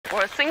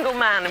For a single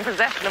man in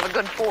possession of a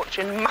good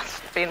fortune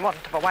must be in want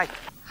of a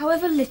wife.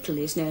 However little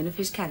is known of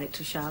his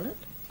character, Charlotte.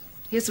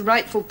 He is the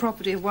rightful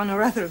property of one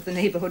or other of the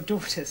neighbourhood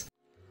daughters.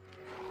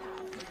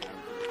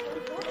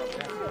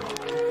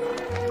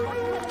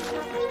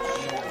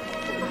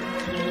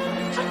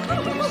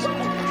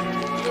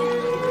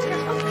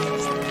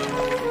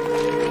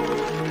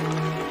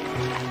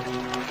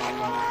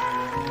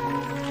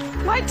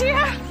 My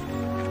dear,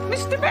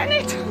 Mr.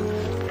 Bennet,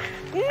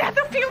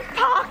 Netherfield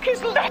Park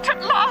is let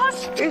at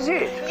last. Is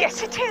it?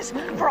 Yes, it is,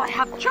 for I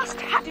have just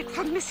had it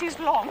from Mrs.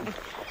 Long.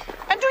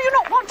 And do you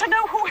not want to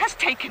know who has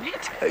taken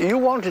it? You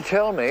want to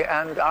tell me,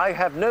 and I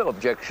have no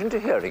objection to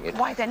hearing it.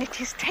 Why, then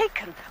it is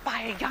taken by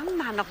a young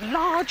man of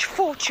large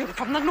fortune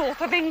from the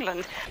north of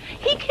England.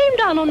 He came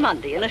down on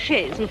Monday in a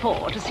chaise and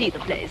four to see the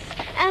place,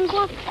 and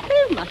was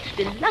so much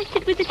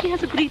delighted with it he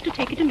has agreed to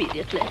take it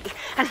immediately.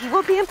 And he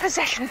will be in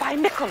possession by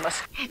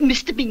Michaelmas.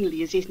 Mr.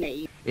 Bingley is his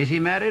name. Is he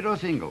married or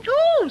single?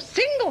 Oh,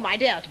 single, my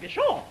dear, to be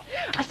sure.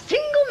 A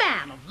single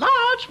man of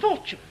large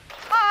fortune.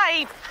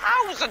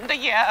 5,000 a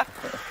year.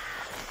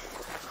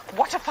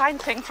 What a fine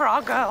thing for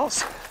our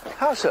girls.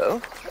 How so?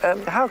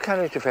 How can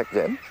it affect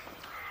them?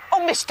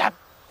 Oh, Mr.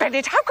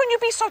 Bennet, how can you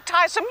be so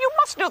tiresome? You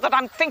must know that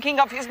I'm thinking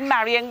of his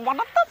marrying one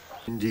of them.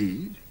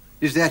 Indeed?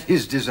 Is that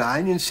his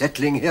design in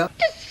settling here?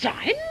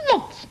 Design?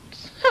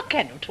 Nonsense. How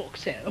can you talk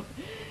so?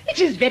 It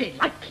is very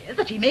likely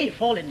that he may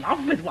fall in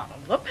love with one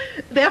of them.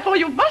 Therefore,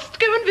 you must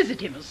go and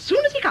visit him as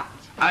soon as he comes.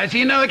 I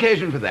see no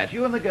occasion for that.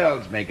 You and the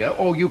girls may go,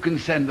 or you can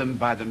send them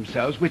by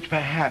themselves, which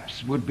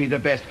perhaps would be the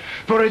best.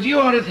 For as you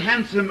are as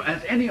handsome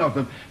as any of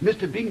them,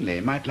 Mr.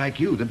 Bingley might like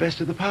you the best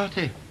of the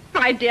party.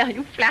 My dear,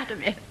 you flatter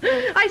me.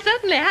 I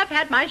certainly have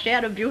had my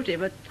share of beauty,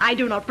 but I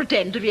do not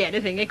pretend to be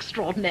anything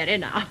extraordinary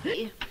now.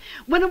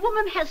 When a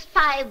woman has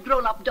 5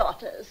 grown-up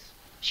daughters,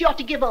 she ought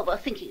to give over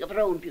thinking of her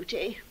own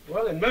beauty.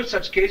 Well, in most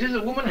such cases,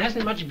 a woman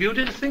hasn't much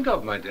beauty to think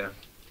of, my dear.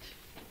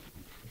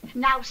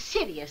 Now,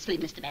 seriously,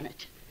 Mr.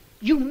 Bennet,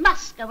 you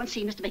must go and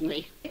see Mr.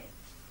 Bingley.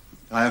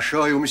 I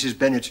assure you, Mrs.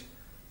 Bennet,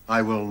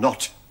 I will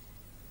not.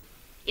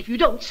 If you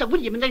don't, Sir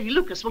William and Lady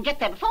Lucas will get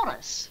there before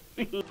us.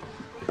 For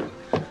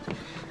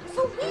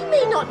we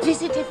may not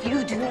visit if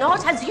you do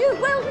not, as you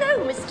well know,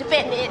 Mr.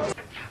 Bennet.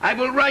 I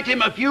will write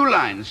him a few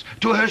lines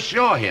to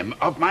assure him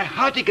of my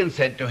hearty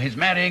consent to his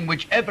marrying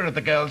whichever of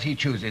the girls he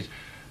chooses,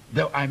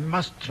 though I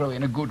must throw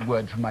in a good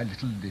word for my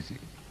little Lizzie.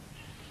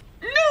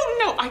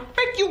 No, I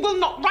beg you will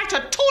not write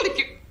at all if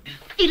you...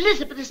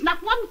 Elizabeth is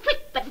not one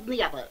whit better than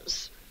the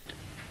others.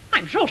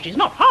 I'm sure she's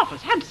not half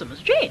as handsome as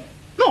Jane,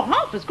 nor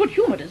half as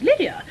good-humoured as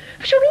Lydia.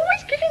 But you're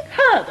always giving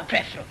her the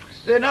preference.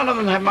 None of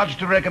them have much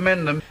to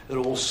recommend them. They're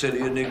all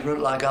silly and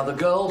ignorant like other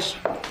girls.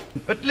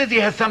 But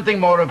Lizzie has something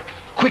more of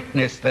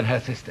quickness than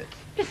her sisters.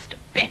 Mr.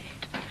 Bennet,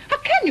 how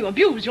can you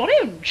abuse your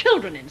own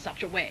children in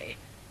such a way?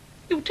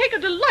 You take a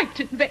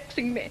delight in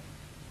vexing me.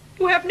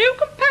 You have no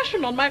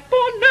compassion on my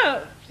poor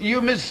nerves.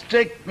 You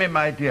mistake me,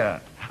 my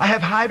dear. I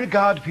have high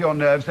regard for your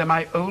nerves. They're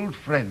my old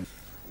friends.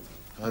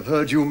 I've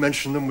heard you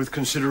mention them with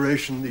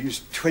consideration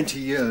these 20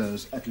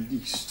 years at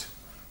least.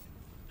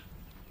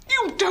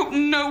 You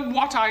don't know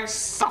what I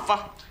suffer.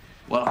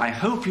 Well, I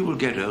hope you will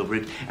get over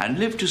it and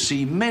live to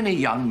see many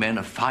young men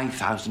of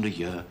 5,000 a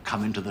year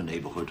come into the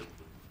neighbourhood.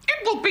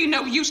 It will be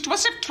no use to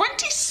us if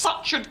 20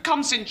 such should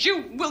come, since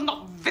you will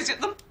not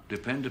visit them.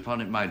 Depend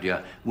upon it, my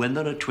dear. When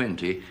there are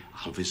 20,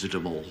 I'll visit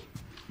them all.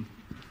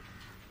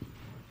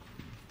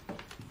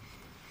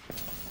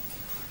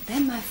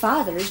 Then my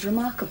father is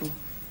remarkable.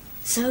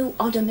 So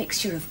odd a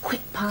mixture of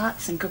quick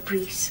parts and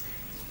caprice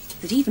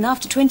that even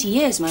after 20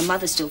 years my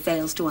mother still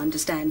fails to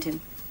understand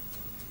him.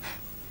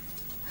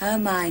 Her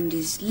mind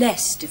is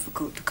less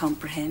difficult to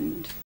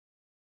comprehend.